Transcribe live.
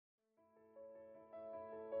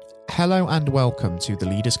Hello and welcome to the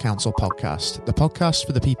Leaders Council podcast, the podcast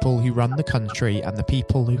for the people who run the country and the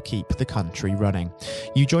people who keep the country running.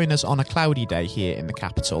 You join us on a cloudy day here in the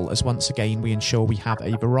capital as once again we ensure we have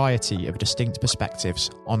a variety of distinct perspectives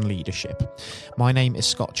on leadership. My name is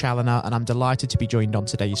Scott Challoner and I'm delighted to be joined on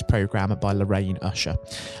today's programme by Lorraine Usher.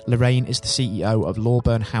 Lorraine is the CEO of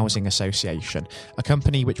Loreburn Housing Association, a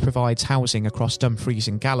company which provides housing across Dumfries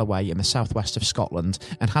and Galloway in the southwest of Scotland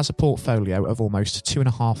and has a portfolio of almost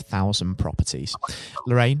 2,500 properties.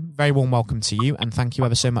 Lorraine, very warm welcome to you and thank you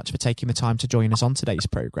ever so much for taking the time to join us on today's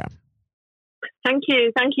programme. Thank you,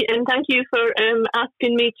 and thank you for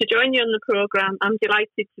asking me to join you on the programme. I'm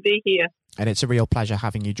delighted to be here. And it's a real pleasure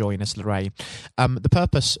having you join us, Lorraine. The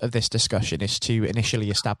purpose of this discussion is to initially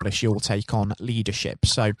establish your take on leadership.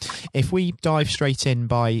 So if we dive straight in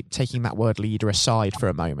by taking that word leader aside for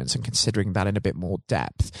a moment and considering that in a bit more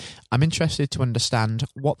depth, I'm interested to understand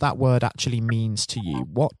what that word actually means to you.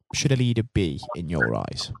 What should a leader be in your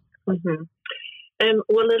eyes? Mm-hmm.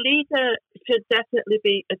 Well, a leader should definitely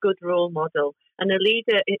be a good role model. And a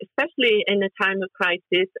leader, especially in a time of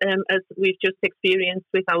crisis, as we've just experienced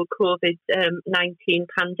with our COVID-19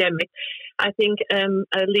 pandemic, I think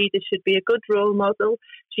a leader should be a good role model.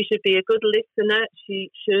 She should be a good listener.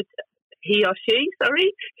 Should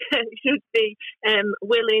be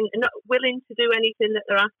willing to do anything that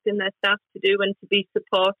they're asking their staff to do and to be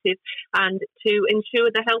supportive and to ensure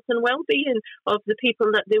the health and well-being of the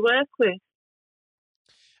people that they work with.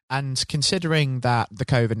 And considering that the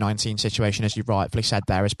COVID-19 situation, as you rightfully said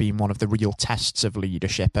there, has been one of the real tests of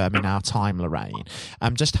leadership in our time, Lorraine,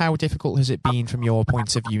 just how difficult has it been from your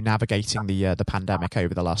point of view navigating the pandemic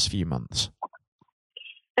over the last few months?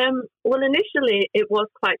 Well, initially it was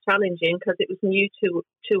quite challenging because it was new to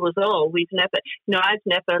us all. I've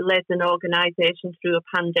never led an organisation through a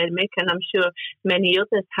pandemic, and I'm sure many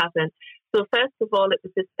others haven't. So first of all, it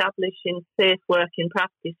was establishing safe working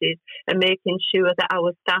practices and making sure that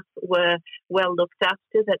our staff were well looked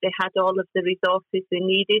after, that they had all of the resources they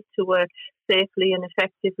needed to work safely and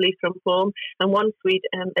effectively from home. And once we'd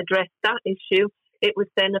addressed that issue, it was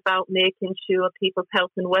then about making sure people's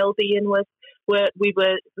health and well-being we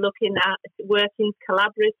were looking at working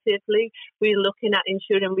collaboratively. We were looking at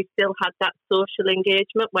ensuring we still had that social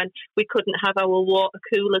engagement when we couldn't have our water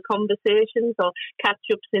cooler conversations or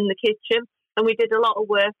catch-ups in the kitchen. And we did a lot of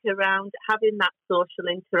work around having that social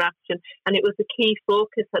interaction. And it was a key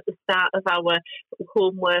focus at the start of our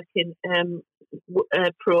home working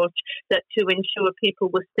approach, that to ensure people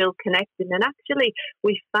were still connecting. And actually,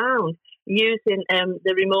 we found using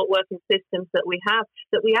the remote working systems that we have,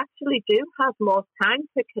 that we actually do have more time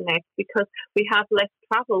to connect because we have less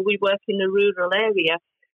travel. We work in a rural area,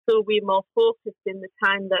 so we're more focused in the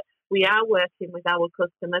time that we are working with our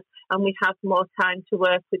customers, and we have more time to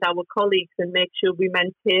work with our colleagues and make sure we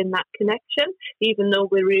maintain that connection, even though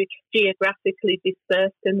we're geographically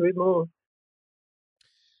dispersed and remote.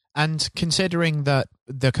 And considering that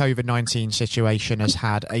the COVID-19 situation has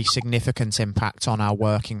had a significant impact on our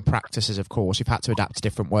working practices, of course, we've had to adapt to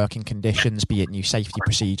different working conditions, be it new safety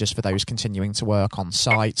procedures for those continuing to work on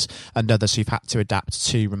site and others who've had to adapt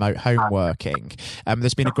to remote home working.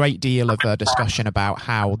 There's been a great deal of discussion about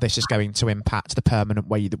how this is going to impact the permanent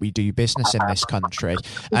way that we do business in this country.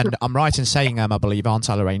 And I'm right in saying, I believe, aren't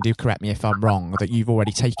I, Lorraine? Do correct me if I'm wrong, that you've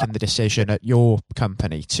already taken the decision at your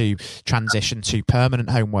company to transition to permanent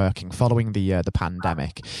home working following the pandemic.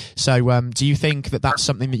 So do you think that that's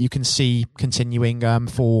something that you can see continuing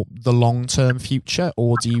for the long-term future,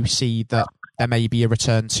 or do you see that there may be a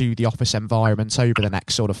return to the office environment over the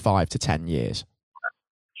next sort of 5 to 10 years?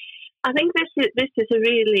 I think this is a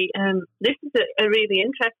really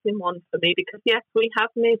interesting one for me, because yes, we have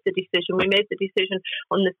made the decision. We made the decision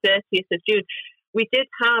on the 30th of June. We did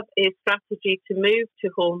have a strategy to move to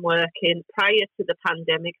home working prior to the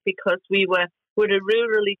pandemic because we're a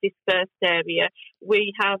rurally dispersed area.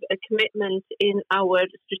 We have a commitment in our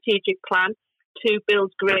strategic plan to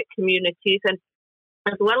build great communities, and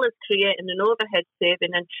as well as creating an overhead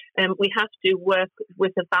saving. And we have to work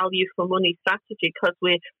with a value for money strategy because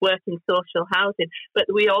we work in social housing. But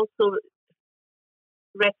we also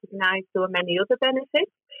recognise there are many other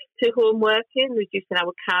benefits to home working, reducing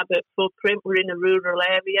our carbon footprint. We're in a rural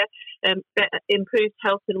area, improved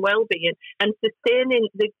health and well-being, and sustaining.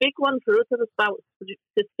 The big one for us is about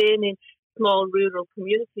sustaining small rural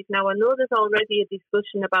communities. Now, I know there's already a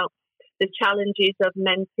discussion about the challenges of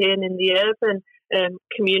maintaining the urban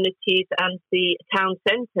communities and the town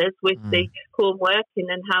centres with the home working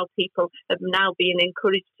and how people are now being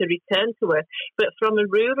encouraged to return to work. But from a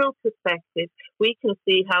rural perspective, we can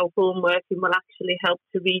see how home working will actually help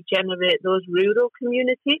to regenerate those rural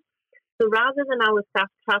communities. So rather than our staff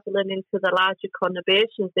travelling into the larger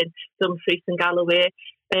conurbations in Dumfries and Galloway,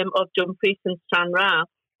 or Dumfries and Stranraer,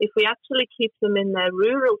 if we actually keep them in their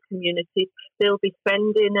rural communities, they'll be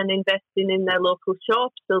spending and investing in their local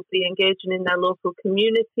shops, they'll be engaging in their local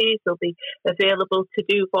communities, they'll be available to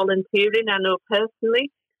do volunteering. I know personally,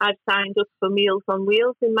 I've signed up for Meals on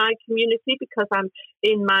Wheels in my community because I'm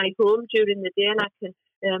in my home during the day and I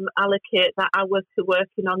can allocate that hour to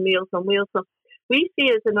working on Meals on Wheels. So we see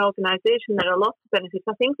as an organisation there are lots of benefits.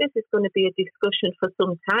 I think this is going to be a discussion for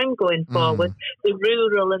some time going forward, the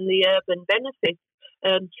rural and the urban benefits.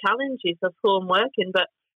 Challenges of home working, but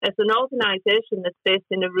as an organisation that's based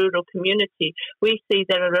in a rural community, we see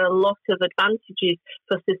there are a lot of advantages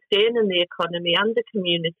for sustaining the economy and the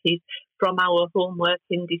communities from our home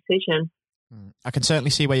working decision. I can certainly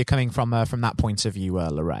see where you're coming from that point of view,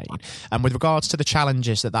 Lorraine. And with regards to the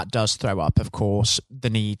challenges that does throw up, of course, the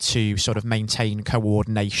need to sort of maintain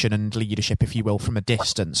coordination and leadership, if you will, from a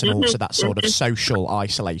distance, and also that sort of social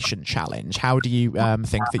isolation challenge. How do you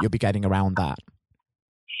think that you'll be getting around that?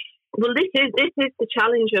 Well, this is the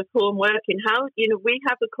challenge of home working. How, we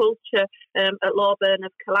have a culture at Loreburn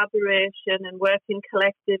of collaboration and working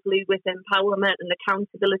collectively with empowerment and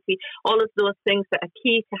accountability, all of those things that are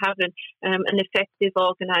key to having an effective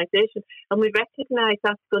organisation. And we recognise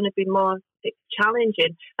that's going to be more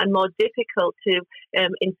challenging and more difficult to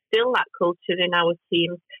instill that culture in our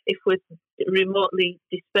teams if we're remotely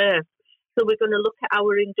dispersed. So we're going to look at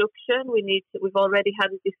our induction. We've already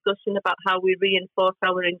had a discussion about how we reinforce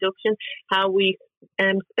our induction, how we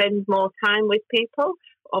spend more time with people,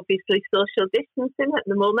 obviously social distancing at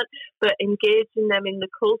the moment, but engaging them in the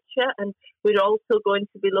culture. And we're also going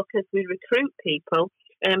to be looking as we recruit people,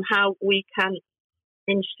 how we can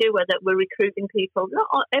ensure that we're recruiting people,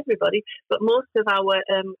 not everybody, but most of our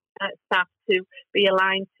staff to be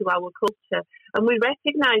aligned to our culture. And we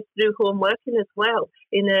recognise through home working as well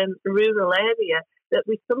in a rural area that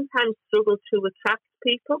we sometimes struggle to attract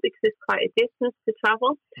people because it's quite a distance to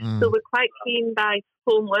travel. So we're quite keen by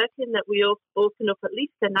home working that we open up at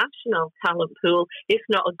least a national talent pool, if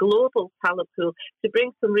not a global talent pool, to bring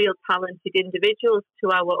some real talented individuals to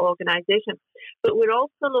our organisation. But we're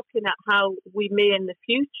also looking at how we may in the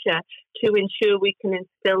future to ensure we can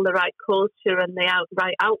instill the right culture and the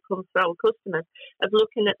right outcomes for our customers, of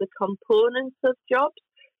looking at the components of jobs.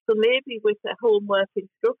 So maybe with a home working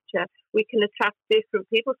structure, we can attract different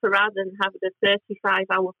people. So rather than having a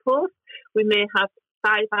 35-hour post, we may have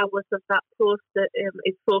 5 hours of that post that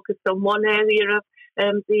is focused on one area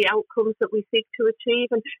of the outcomes that we seek to achieve,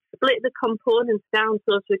 and split the components down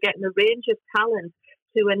so as we're getting a range of talent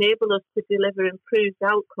to enable us to deliver improved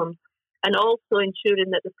outcomes. And also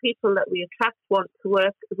ensuring that the people that we attract want to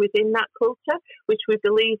work within that culture, which we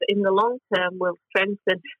believe in the long term will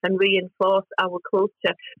strengthen and reinforce our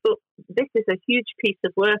culture. But this is a huge piece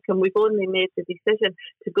of work, and we've only made the decision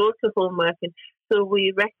to go to home working. So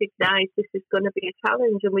we recognise this is going to be a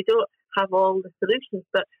challenge, and we don't have all the solutions,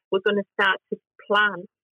 but we're going to start to plan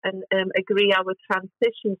and agree our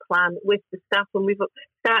transition plan with the staff. And we've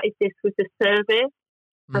started this with a survey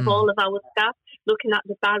of all of our staff, looking at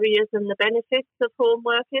the barriers and the benefits of home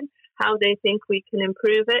working, how they think we can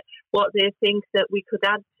improve it, what they think that we could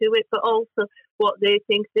add to it, but also what they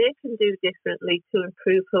think they can do differently to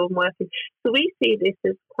improve home working. So we see this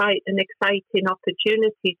as quite an exciting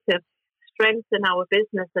opportunity to strengthen our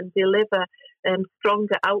business and deliver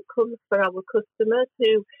stronger outcomes for our customers,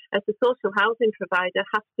 who, as a social housing provider,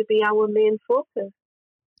 have to be our main focus.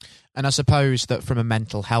 And I suppose that from a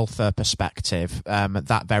mental health perspective,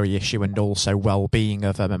 that very issue and also well-being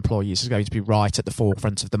of employees is going to be right at the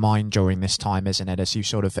forefront of the mind during this time, isn't it, as you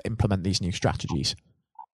sort of implement these new strategies?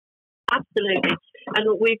 Absolutely.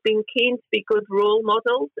 And we've been keen to be good role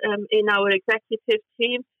models in our executive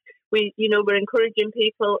team. We're encouraging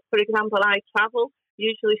people. For example, I travel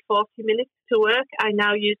usually 40 minutes to work. I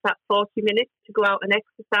now use that 40 minutes to go out and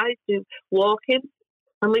exercise, do walking.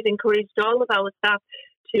 And we've encouraged all of our staff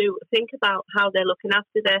to think about how they're looking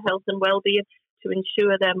after their health and well-being, to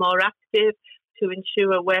ensure they're more active, to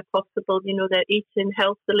ensure where possible, they're eating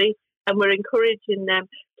healthily. And we're encouraging them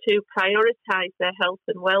to prioritise their health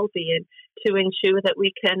and well-being to ensure that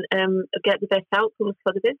we can get the best outcomes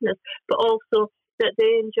for the business, but also that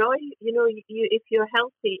they enjoy, if you're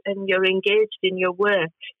healthy and you're engaged in your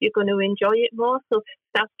work, you're going to enjoy it more. So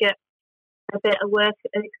staff get a better work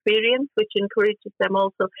experience, which encourages them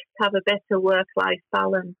also to have a better work-life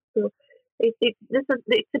balance. So it's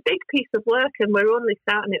a big piece of work, and we're only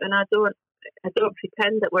starting it. And I don't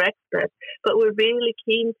pretend that we're experts, but we're really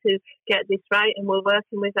keen to get this right, and we're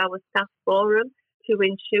working with our staff forum to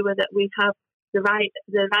ensure that we have the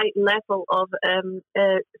right level of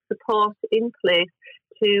support in place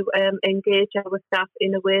to engage our staff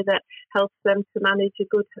in a way that helps them to manage a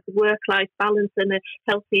good work-life balance and a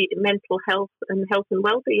healthy mental health and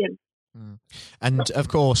well-being. And of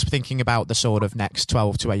course, thinking about the sort of next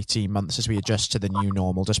 12 to 18 months as we adjust to the new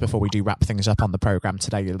normal, just before we do wrap things up on the programme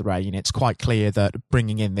today, Lorraine, it's quite clear that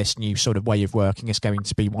bringing in this new sort of way of working is going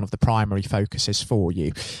to be one of the primary focuses for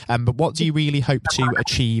you. But what do you really hope to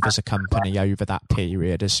achieve as a company over that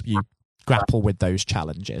period as you grapple with those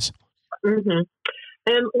challenges? Mm-hmm.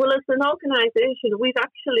 Well, as an organisation, we've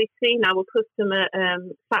actually seen our customer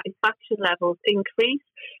satisfaction levels increase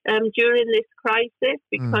during this crisis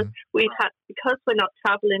because because we're not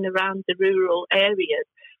travelling around the rural areas.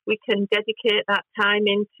 We can dedicate that time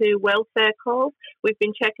into welfare calls. We've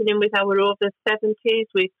been checking in with our over 70s.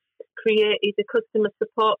 We've created a customer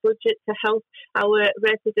support budget to help our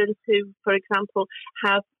residents who, for example,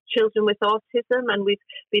 have children with autism, and we've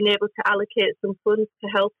been able to allocate some funds to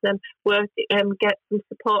help them get some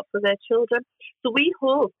support for their children. So we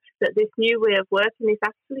hope that this new way of working is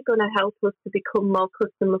actually going to help us to become more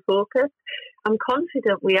customer focused. I'm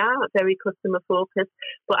confident we are very customer focused,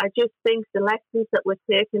 but I just think the lessons that we're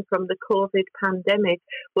taking from the COVID pandemic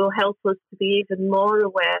will help us to be even more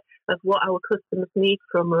aware of what our customers need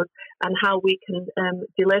from us and how we can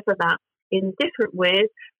deliver that in different ways,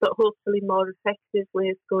 but hopefully more effective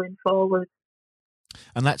ways going forward.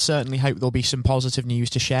 And let's certainly hope there'll be some positive news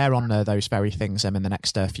to share on those very things in the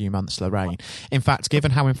next few months, Lorraine. In fact,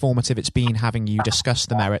 given how informative it's been having you discuss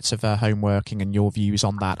the merits of home working and your views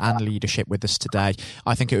on that and leadership with us today,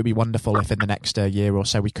 I think it would be wonderful if in the next year or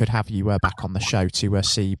so we could have you back on the show to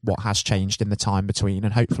see what has changed in the time between,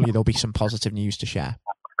 and hopefully there'll be some positive news to share.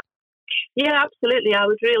 Yeah, absolutely. I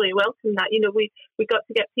would really welcome that. We've got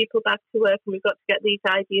to get people back to work and we've got to get these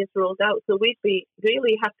ideas rolled out. So we'd be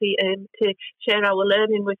really happy to share our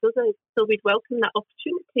learning with others. So we'd welcome that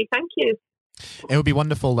opportunity. Thank you. It would be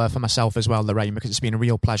wonderful for myself as well, Lorraine, because it's been a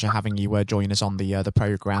real pleasure having you join us on the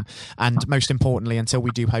programme. And most importantly, until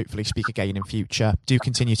we do hopefully speak again in future, do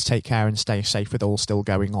continue to take care and stay safe with all still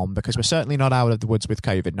going on, because we're certainly not out of the woods with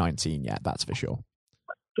COVID-19 yet, that's for sure.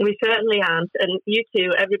 We certainly aren't, and you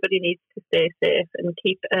too. Everybody needs to stay safe and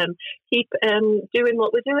keep doing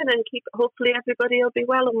what we're doing, and hopefully everybody will be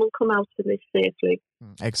well and we'll come out of this safely.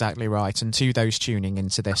 Exactly right. And to those tuning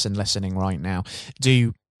into this and listening right now,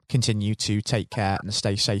 do continue to take care and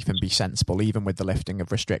stay safe and be sensible, even with the lifting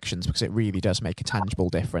of restrictions, because it really does make a tangible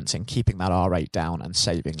difference in keeping that R rate down and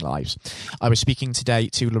saving lives. I was speaking today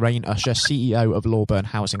to Lorraine Usher, CEO of Loreburn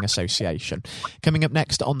Housing Association. Coming up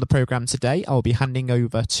next on the programme today, I'll be handing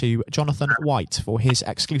over to Jonathan White for his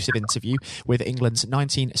exclusive interview with England's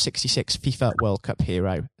 1966 FIFA World Cup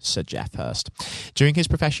hero, Sir Geoff Hurst. During his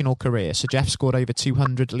professional career, Sir Geoff scored over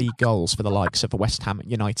 200 league goals for the likes of West Ham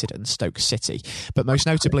United and Stoke City, but most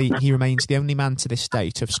notably, he remains the only man to this day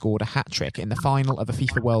to have scored a hat-trick in the final of a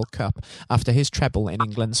FIFA World Cup after his treble in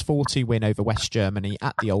England's 4-2 win over West Germany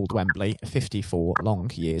at the Old Wembley 54 long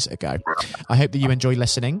years ago. I hope that you enjoy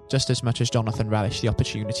listening just as much as Jonathan relished the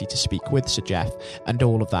opportunity to speak with Sir Geoff, and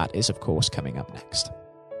all of that is, of course, coming up next.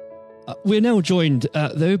 We're now joined,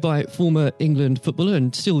 though, by former England footballer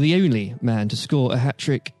and still the only man to score a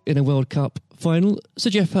hat-trick in a World Cup final, Sir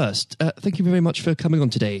Geoff Hurst. Thank you very much for coming on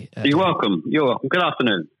today. You're welcome. You're welcome. Good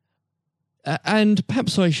afternoon. And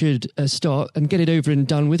perhaps I should start and get it over and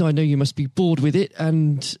done with. I know you must be bored with it,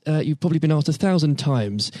 and you've probably been asked 1,000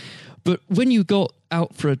 times. But when you got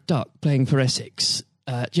out for a duck playing for Essex,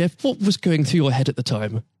 Geoff, what was going through your head at the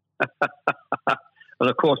time? Well,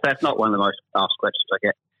 of course, that's not one of the most asked questions I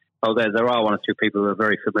get. Oh, there are one or two people who are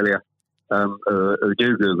very familiar who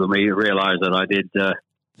do Google me, realise that I did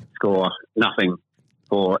score nothing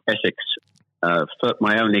for Essex.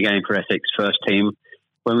 My only game for Essex first team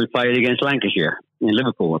when we played against Lancashire in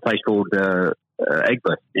Liverpool, a place called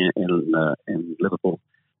Egbert in Liverpool,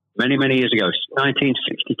 many years ago,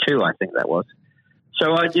 1962, I think that was.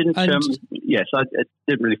 So I didn't. I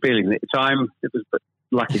didn't really feel it at the time. It was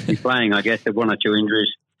lucky to be playing. I guess there were one or two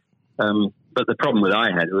injuries. But the problem that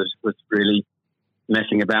I had was really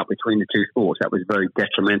messing about between the two sports. That was very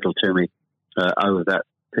detrimental to me over that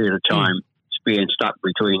period of time, being stuck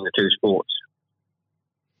between the two sports.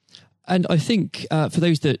 And I think for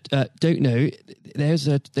those that don't know, there's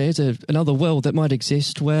another world that might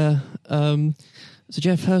exist where Sir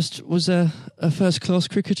Geoff Hurst was a first-class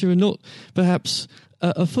cricketer and not perhaps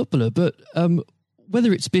a footballer. But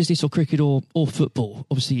whether it's business or cricket or football,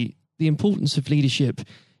 obviously the importance of leadership,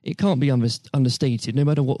 it can't be understated, no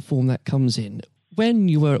matter what form that comes in. When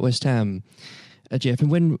you were at West Ham, Geoff, and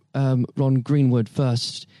when Ron Greenwood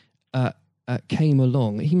first came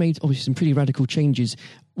along, he made obviously some pretty radical changes.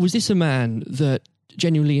 Was this a man that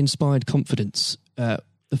genuinely inspired confidence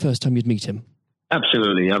the first time you'd meet him?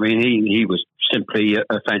 Absolutely. I mean, he was simply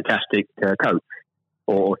a fantastic coach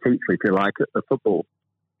or teacher, if you like, at football.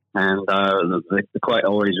 And the quite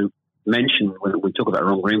always mentioned when we talk about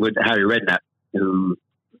Ron Greenwood, Harry Redknapp, who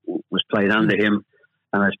was played under him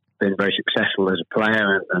and has been very successful as a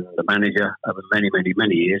player and the manager over many, many,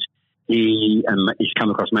 many years. He's come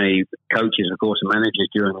across many coaches, of course, and managers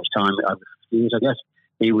during his time over 50 years, I guess.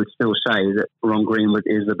 He would still say that Ron Greenwood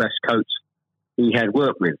is the best coach he'd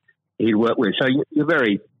worked with. So you're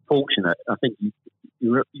very fortunate. I think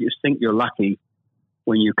you think you're lucky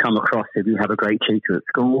when you come across, if you have a great teacher at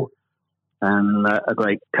school and a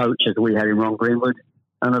great coach, as we had in Ron Greenwood,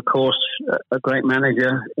 and of course a great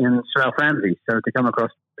manager in Sir Alf Ramsey. So to come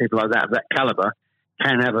across people like that, of that calibre,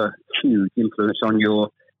 can have a huge influence on your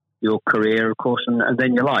career, of course, and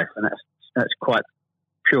then your life, and that's quite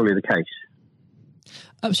purely the case.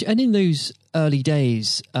 Absolutely. And in those early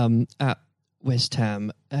days at West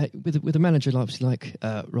Ham, with a manager like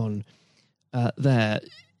Ron there,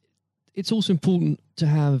 it's also important to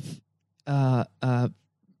have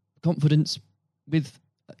confidence with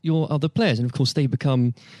your other players, and of course they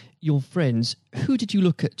become your friends. Who did you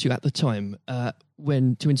look to at the time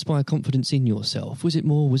when to inspire confidence in yourself? Was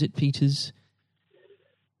it Peters?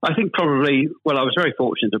 I think probably, I was very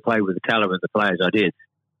fortunate to play with the calibre of the players I did.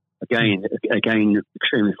 Again,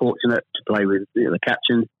 extremely fortunate to play with the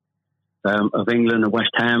captain of England and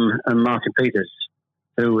West Ham, and Martin Peters,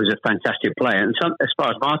 who was a fantastic player. And as far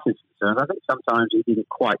as Martin's concerned, I think sometimes he didn't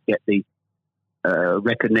quite get the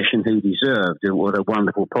recognition he deserved. What a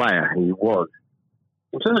wonderful player he was.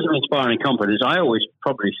 In terms of inspiring confidence, I always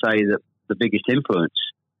probably say that the biggest influence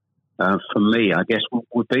for me, I guess,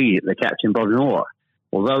 would be the captain, Bob Noor.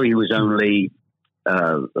 Although he was only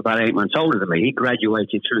about 8 months older than me, he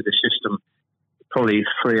graduated through the system probably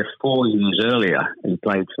 3 or 4 years earlier. He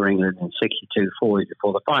played for England in 62, 4 years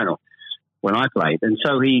before the final when I played. And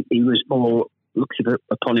so he was more, looked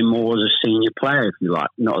upon him more as a senior player, if you like,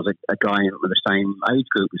 not as a guy with the same age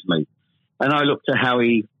group as me. And I looked at how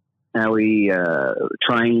he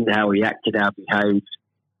trained, how he acted, how he behaved,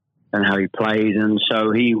 and how he played. And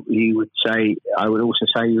so he would say, I would also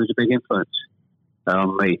say he was a big influence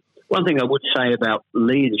on me. One thing I would say about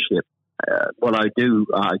leadership, what I do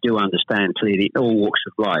understand clearly in all walks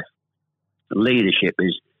of life, leadership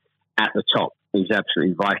is at the top, is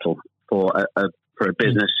absolutely vital for a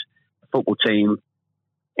business, a football team,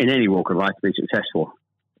 in any walk of life to be successful.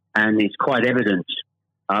 And it's quite evident.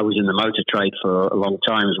 I was in the motor trade for a long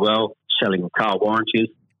time as well, selling car warranties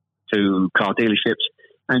to car dealerships.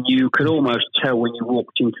 And you could almost tell when you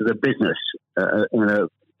walked into the business,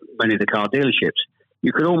 many of the car dealerships,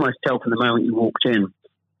 you could almost tell from the moment you walked in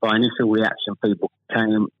by initial reaction, people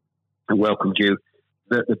came and welcomed you,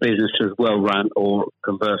 that the business was well run or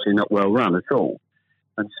conversely not well run at all.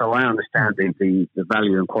 And so I understand the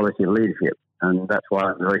value and quality of leadership. And that's why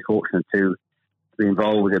I'm very fortunate to be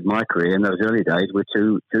involved in my career in those early days with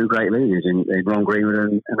two great leaders in Ron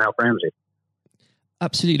Greenwood and Alf Ramsey.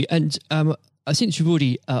 Absolutely. And since you've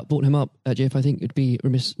already brought him up, Jeff, I think it'd be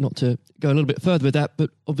remiss not to go a little bit further with that. But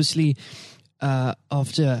obviously,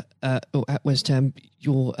 after at West Ham,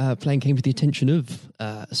 your playing came to the attention of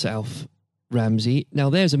Sir Alf Ramsey. Now,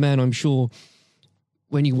 there's a man I'm sure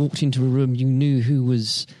when you walked into a room, you knew who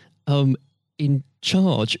was in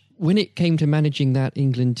charge. When it came to managing that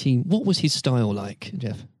England team, what was his style like,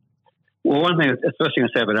 Jeff? Well, the first thing I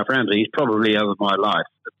say about Alf Ramsey, he's probably over my life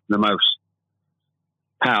the most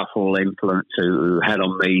powerful influence who had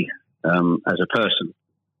on me as a person.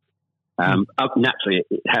 Naturally,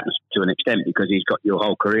 it happens to an extent because he's got your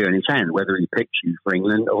whole career in his hand. Whether he picks you for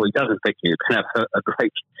England or he doesn't pick you, it can have a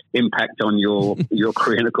great impact on your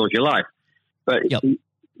career and, of course, your life. But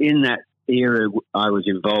in that era I was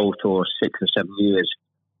involved for 6 or 7 years,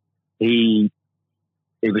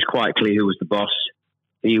 it was quite clear who was the boss.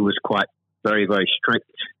 He was quite very, very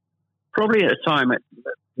strict. Probably at a time,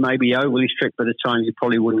 maybe overly strict, but at a time you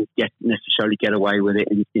probably wouldn't necessarily get away with it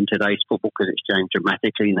in today's football because it's changed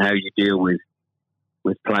dramatically in how you deal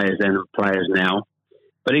with players then and players now.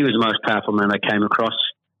 But he was the most powerful man I came across,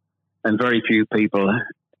 and very few people.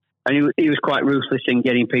 And he was quite ruthless in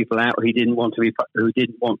getting people out who didn't want to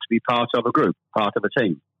be part of a group, part of a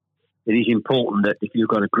team. It is important that if you've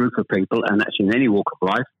got a group of people, and that's in any walk of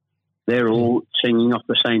life, they're all singing off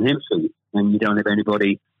the same hymn sheet, and you don't have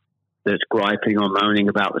anybody that's griping or moaning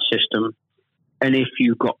about the system. And if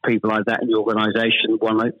you've got people like that in your organisation,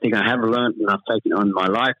 one thing I have learned, and I've taken it on in my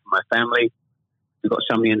life, my family, you've got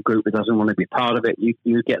somebody in the group that doesn't want to be part of it,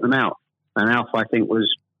 you get them out. And Alf, I think, was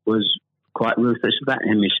quite ruthless with that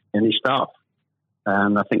in his staff.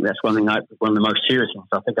 And I think that's one of the most serious things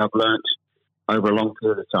I think I've learnt over a long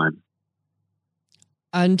period of time.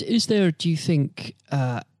 And is there, do you think,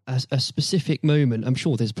 a specific moment, I'm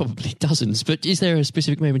sure there's probably dozens, but is there a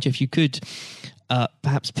specific moment, if you could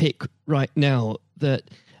perhaps pick right now, that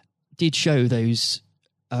did show those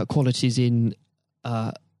qualities in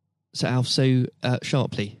Sir Alf so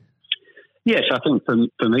sharply? Yes, I think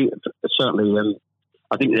for me, certainly,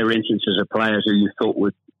 I think there are instances of players who you thought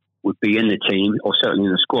would be in the team or certainly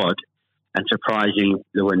in the squad, and surprising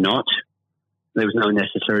they were not. There was no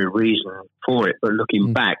necessary reason for it, but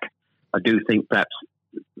looking back, I do think perhaps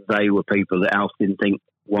they were people that Alf didn't think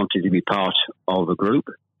wanted to be part of the group.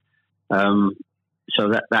 So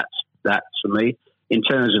that's for me. In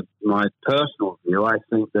terms of my personal view, I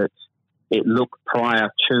think that it looked prior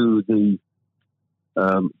to the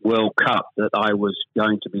World Cup that I was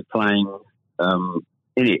going to be playing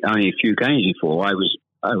in it. Only a few games before I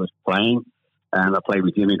was playing, and I played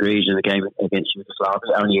with Jimmy Greaves in a game against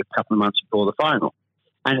Yugoslavia only a couple of months before the final.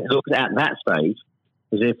 And it looked at that stage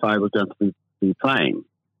as if I was going to be playing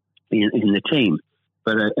in the team.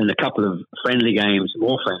 But in a couple of more friendly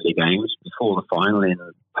games before the final in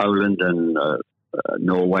Poland and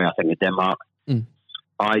Norway, I think, and Denmark,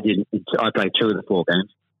 I played 2 of the 4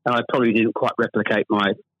 games, and I probably didn't quite replicate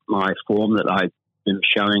my form that I'd been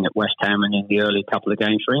showing at West Ham and in the early couple of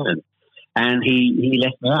games for England. And he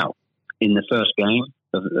left me out in the first game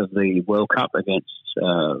of the World Cup against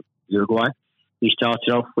Uruguay. He started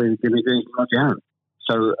off with Jimmy Greaves and Roger Hunt.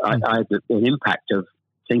 So I had an impact of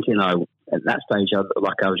thinking at that stage I looked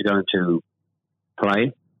like I was going to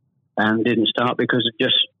play, and didn't start because of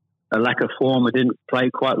just a lack of form. I didn't play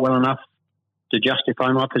quite well enough to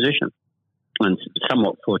justify my position. And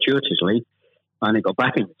somewhat fortuitously, I only got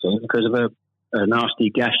back in the team because of a nasty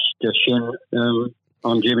gash to shin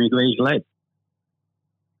on Jimmy Greaves' leg.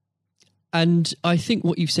 And I think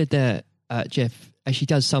what you've said there, Jeff, actually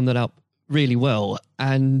does sum that up really well.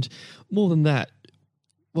 And more than that,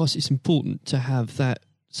 whilst it's important to have that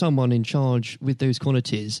someone in charge with those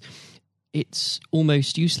qualities, it's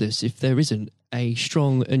almost useless if there isn't a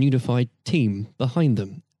strong and unified team behind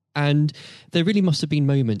them. And there really must have been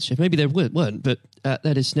moments, Jeff, maybe there weren't, but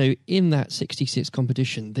let us know, in that 66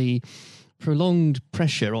 competition, the prolonged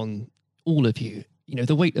pressure on all of you,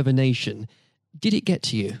 the weight of a nation, did it get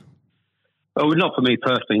to you? Well, not for me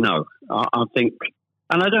personally, no. I think,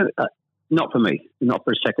 and I don't, not for me, not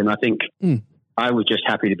for a second. I think I was just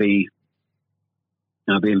happy to be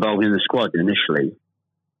involved in the squad initially.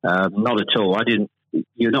 Not at all.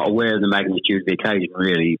 You're not aware of the magnitude of the occasion,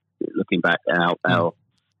 really, looking back out.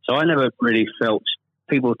 So I never really felt,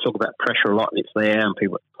 people talk about pressure a lot, and it's there, and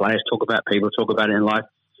players talk about it in life.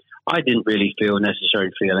 I didn't really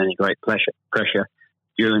necessarily feel any great pressure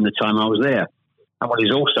during the time I was there. And what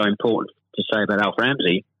is also important to say about Alf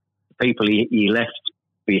Ramsey, the people he left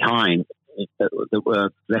behind that were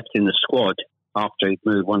left in the squad after he'd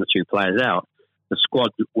moved 1 or 2 players out, the squad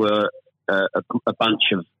were a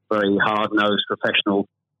bunch of very hard-nosed, professional,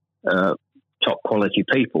 top-quality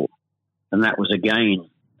people. And that was, again,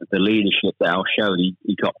 the leadership that Al showed.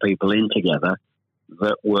 He got people in together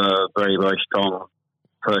that were very, very strong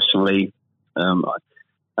personally. And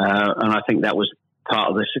I think that was part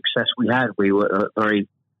of the success we had. We were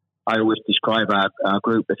I always describe our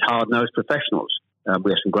group as hard-nosed professionals.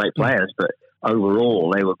 We have some great players, but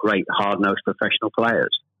overall they were great hard-nosed professional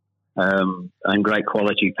players. And great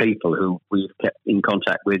quality people who we've kept in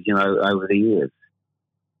contact with, over the years.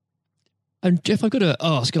 And Jeff, I've got to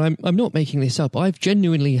ask, and I'm not making this up, I've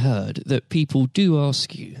genuinely heard that people do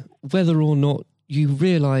ask you whether or not you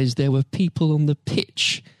realise there were people on the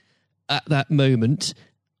pitch at that moment.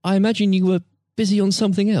 I imagine you were busy on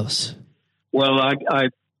something else. Well, I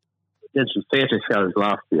did some theatre shows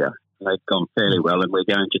last year. They've gone fairly well, and we're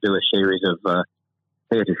going to do a series of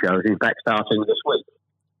theatre shows, in fact, starting this week,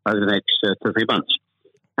 over the next 2 or 3 months.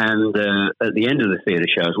 And at the end of the theatre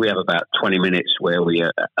shows, we have about 20 minutes where we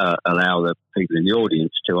allow the people in the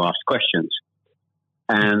audience to ask questions.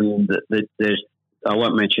 And I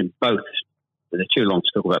won't mention both. They're too long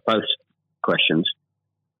to talk about both questions.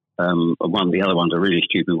 The other one's a really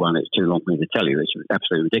stupid one. It's too long for me to tell you. It's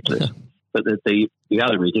absolutely ridiculous. But the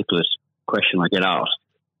other ridiculous question I get asked,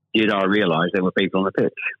 did I realise there were people on the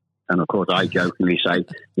pitch? And of course, I jokingly say,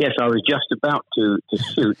 yes, I was just about to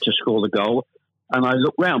shoot to score the goal. And I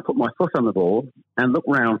looked round, put my foot on the ball, and looked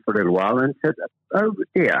round for a little while and said, oh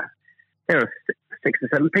dear, there are 6 or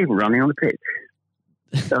 7 people running on the pitch.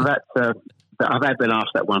 So I've been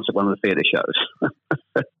asked that once at one of the theatre shows.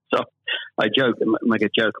 So I make a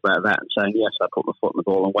joke about that and saying, yes, I put my foot on the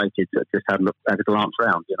ball and waited to just have a glance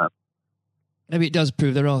round, Maybe it does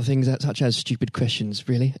prove there are things such as stupid questions,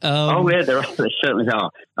 really. Yeah, there certainly are.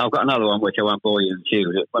 I've got another one which I won't bore you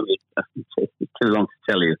with. It's too long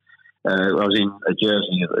to tell you. I was in a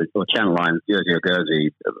Jersey, or Channel Line, Jersey or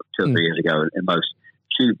Guernsey, 2 or 3 years ago, and most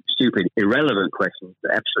stupid, irrelevant questions,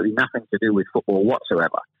 absolutely nothing to do with football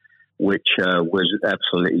whatsoever, which was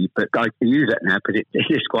absolutely, but I can use that now because it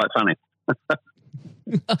is quite funny.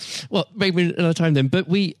 Well, maybe another time then, but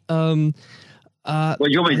we... you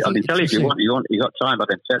want me? I can tell you if you want. You got time? I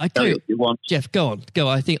can tell you if you want. Jeff, go on. Go.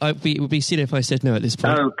 I think it would be silly if I said no at this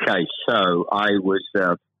point. Okay, so I was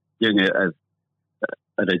doing at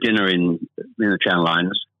a dinner in the Channel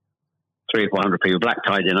Lines, 300 or 400 people, black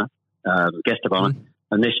tie dinner, guest of honour.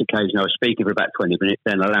 On this occasion, I was speaking for about 20 minutes,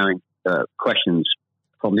 then allowing questions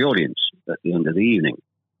from the audience at the end of the evening.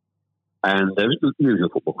 And there was usual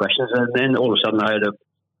football questions, and then all of a sudden I heard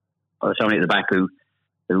somebody at the back who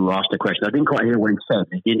asked a question. I didn't quite hear what he said.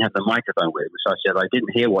 He didn't have the microphone with him, so I said, I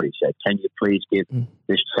didn't hear what he said. Can you please give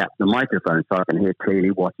this chap the microphone so I can hear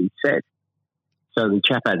clearly what he said? So the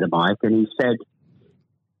chap had the mic, and he said,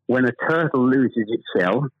 when a turtle loses its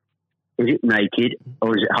shell, is it naked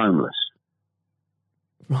or is it homeless?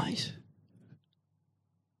 Right.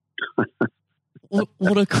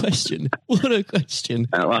 What a question. What a question.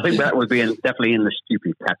 I think that would be definitely in the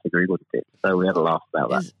stupid category, wouldn't it? So we had a laugh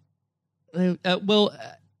about that.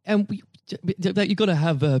 You've got to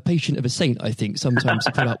have a patient of a saint, I think, sometimes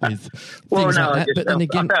to put up with things like that. But then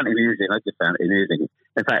again, I found it amusing. I just found it amusing.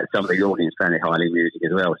 In fact, some of the audience found it highly amusing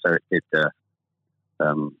as well. So it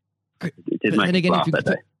did make me laugh that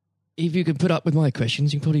day. If you can put up with my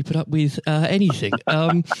questions, you can probably put up with anything.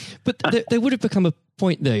 But there would have become a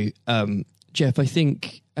point, though, Jeff, I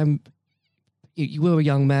think you were a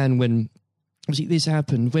young man when obviously this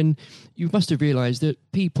happened, when you must have realised that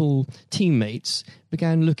teammates,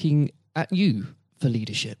 began looking at you for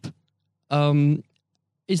leadership.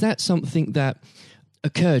 Is that something that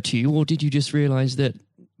occurred to you, or did you just realise that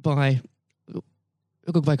by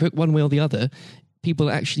one way or the other, people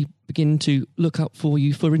actually begin to look up for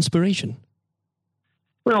you for inspiration?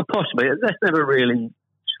 Well, possibly. That's never really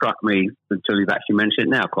struck me until you've actually mentioned it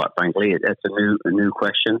now, quite frankly. That's a new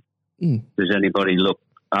question. Does anybody look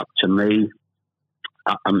up to me?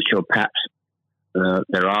 I'm sure perhaps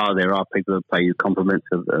there are people who pay you compliments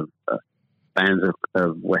of fans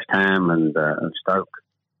of West Ham and Stoke,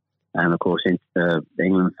 and of course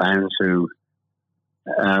England fans who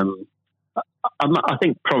I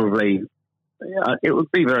think probably it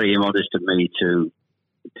would be very immodest of me to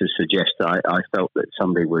suggest that I felt that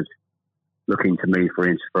somebody was looking to me for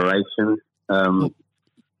inspiration.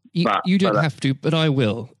 You don't have to, but I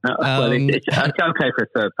will. It's okay for a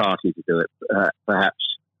third party to do it. Perhaps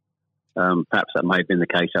that may have been the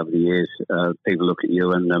case over the years. People look at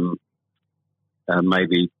you and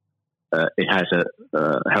maybe it has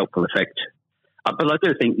a helpful effect. But I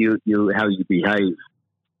do think you how you behave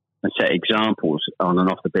and set examples on and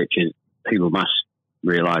off the pitch, people must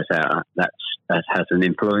realise that has an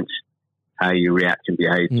influence. How you react and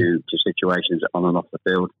behave to situations on and off the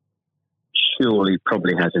field surely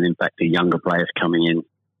probably has an impact to younger players coming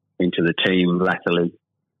into the team latterly.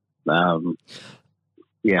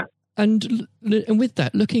 And with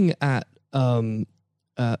that, looking at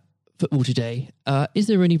football today, is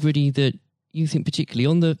there anybody that you think particularly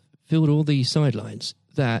on the field or the sidelines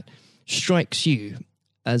that strikes you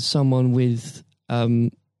as someone with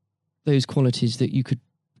those qualities that you could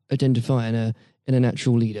identify in a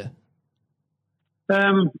natural leader?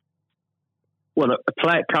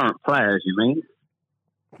 Current players, you mean?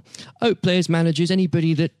 Oh, players, managers,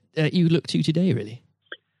 anybody that you look to today, really?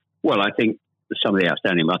 Well, I think some of the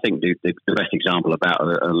outstanding. I think the best example about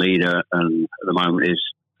a leader at the moment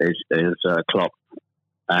is Klopp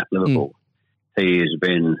at Liverpool. He has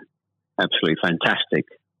been absolutely fantastic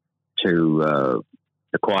to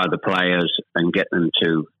acquire the players and get them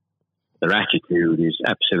to. Their attitude is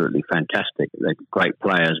absolutely fantastic. They're great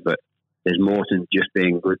players, but there's more than just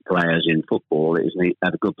being good players in football. It is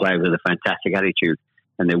have a good player with a fantastic attitude,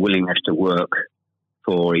 and their willingness to work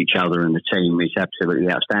for each other and the team is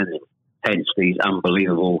absolutely outstanding. Hence these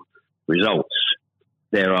unbelievable results.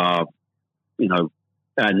 There are,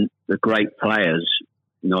 and the great players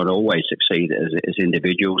not always succeed as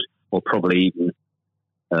individuals, or probably even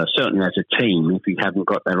certainly as a team if you haven't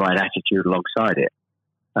got the right attitude alongside it.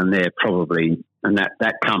 And they're probably, and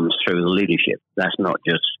that comes through the leadership. That's not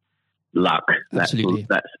just luck. That's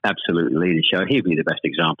absolute leadership. He'd be the best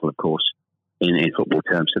example, of course, in football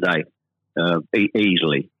terms today,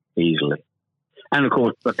 easily. And of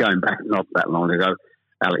course, but going back not that long ago,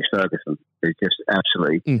 Alex Ferguson is just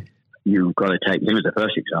absolutely. You've got to take him as the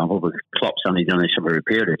first example, because Klopp's only done this over a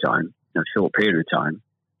period of time. short period of time.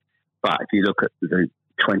 But if you look at the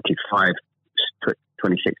 26,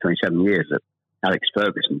 27 years that Alex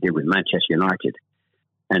Ferguson did with Manchester United,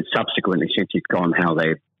 and subsequently since he's gone, how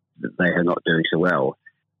they are not doing so well.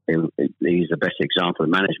 He's the best example of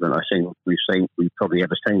management we've probably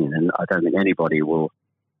ever seen, and I don't think anybody will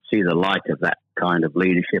see the like of that kind of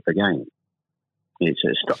leadership again. It's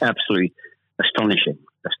absolutely astonishing.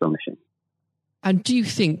 And do you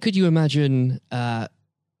think, could you imagine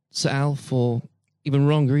Sir Alf or even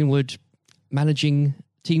Ron Greenwood managing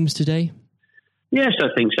teams today? Yes, I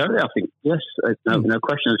think so. I think yes, no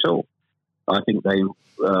question at all. I think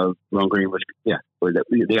Ron Greenwood. Yeah, well,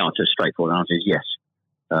 the answer, straightforward answer is yes.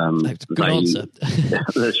 That's a good answer.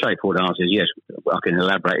 The straightforward answer is yes. I can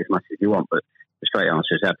elaborate as much as you want, but the straight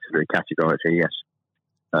answer is absolutely categorically yes.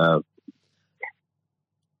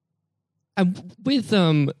 And with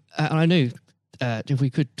and I know if we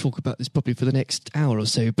could talk about this probably for the next hour or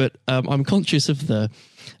so, but I'm conscious of the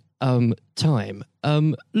time.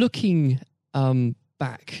 Looking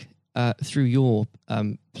back through your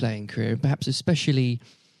playing career, perhaps especially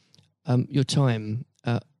your time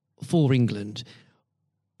for England,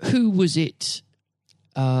 who was it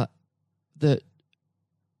that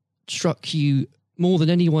struck you more than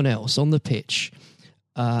anyone else on the pitch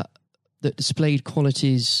that displayed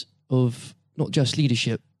qualities of not just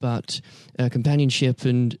leadership but companionship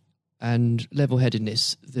and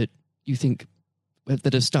level-headedness that you think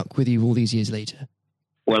that have stuck with you all these years later?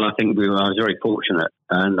 Well, I think I was very fortunate,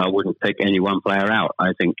 and I wouldn't pick any one player out.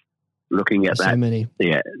 I think looking at that,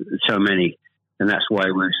 so many, and that's why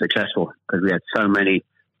we were successful, because we had so many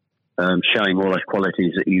showing all those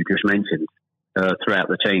qualities that you just mentioned throughout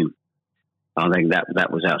the team. I think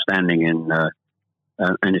that was outstanding, and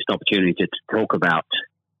it's an opportunity to talk about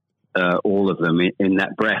all of them in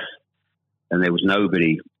that breath. And there was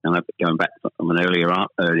nobody, and going back from an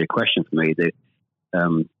earlier question for me,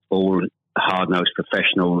 all hard-nosed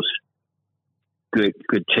professionals, good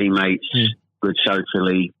teammates, good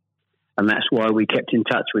socially, and that's why we kept in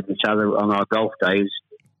touch with each other on our golf days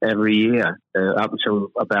every year, up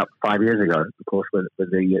until about 5 years ago, of course, with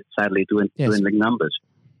the sadly dwindling numbers.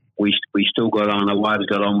 We still got on, our wives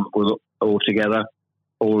got on all together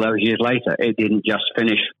all those years later. It didn't just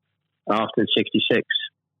finish after 66.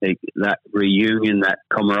 That reunion, that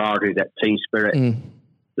camaraderie, that team spirit,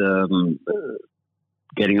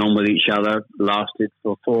 getting on with each other lasted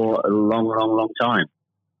for a long time.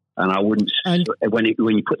 And I wouldn't, when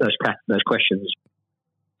you put those questions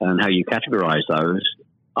and how you categorise those,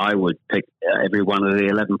 I would pick every one of the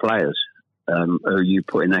 11 players who you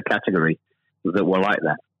put in that category that were like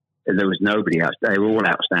that. There was nobody else. They were all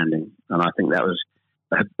outstanding. And I think that was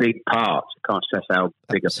a big part. I can't stress how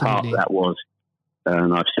big a part that was.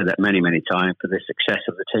 And I've said that many times, for the success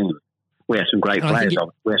of the team. We had some great players.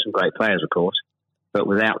 We had some great players, of course. But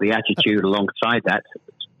without the attitude alongside that,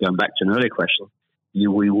 going back to an earlier question,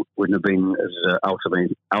 we wouldn't have been as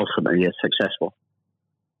ultimately as successful.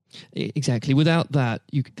 Exactly. Without that,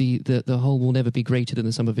 the whole will never be greater than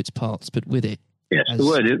the sum of its parts. But with it, yes, the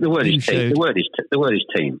word is team. The word is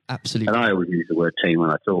team. Absolutely. And I always use the word team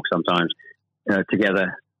when I talk. Sometimes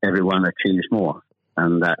together, everyone achieves more,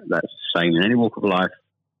 and that's the same in any walk of life.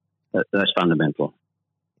 That's fundamental.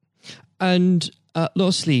 And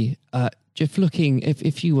lastly, Jeff, looking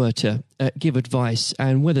if you were to give advice,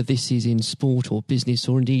 and whether this is in sport or business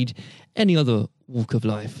or indeed any other walk of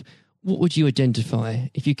life, what would you identify,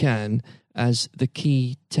 if you can, as the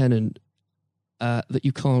key tenet that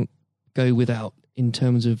you can't go without in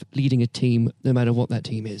terms of leading a team, no matter what that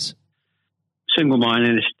team is?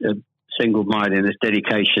 Single-mindedness,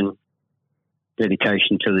 dedication to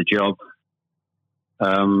the job,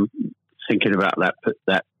 thinking about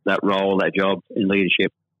that role, that job in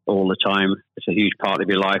leadership all the time. It's a huge part of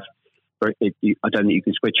your life. I don't think you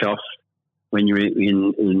can switch off when you're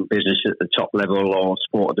in business at the top level or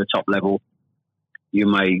sport at the top level. You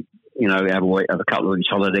may, have a couple of weeks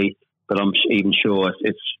holiday, but I'm even sure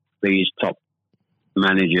if these top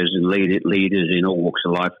managers and leaders in all walks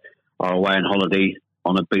of life are away on holiday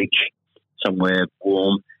on a beach somewhere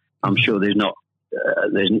warm, I'm sure they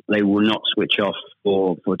will not switch off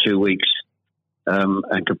for 2 weeks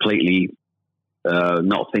and completely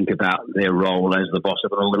not think about their role as the boss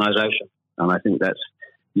of an organisation. And I think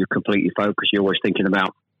you're completely focused. You're always thinking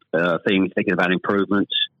about things, thinking about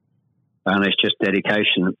improvements, and it's just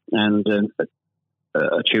dedication and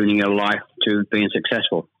tuning your life to being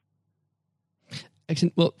successful.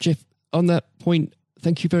 Excellent. Well, Jeff, on that point,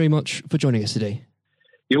 thank you very much for joining us today.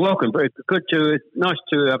 You're welcome. Very good nice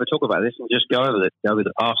to have a talk about this and just go over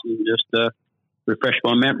the past and just refresh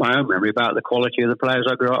my own memory about the quality of the players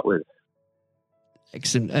I grew up with.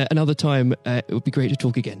 Excellent. Another time, it would be great to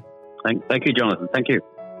talk again. Thank you, Jonathan. Thank you.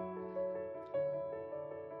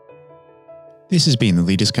 This has been the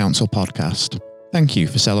Leaders Council podcast. Thank you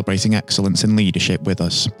for celebrating excellence in leadership with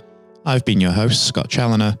us. I've been your host, Scott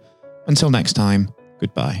Challoner. Until next time,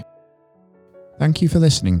 goodbye. Thank you for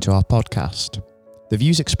listening to our podcast. The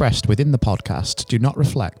views expressed within the podcast do not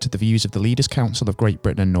reflect the views of the Leaders Council of Great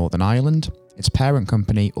Britain and Northern Ireland, its parent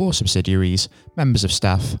company or subsidiaries, members of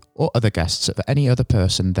staff, or other guests of any other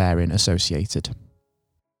person therein associated.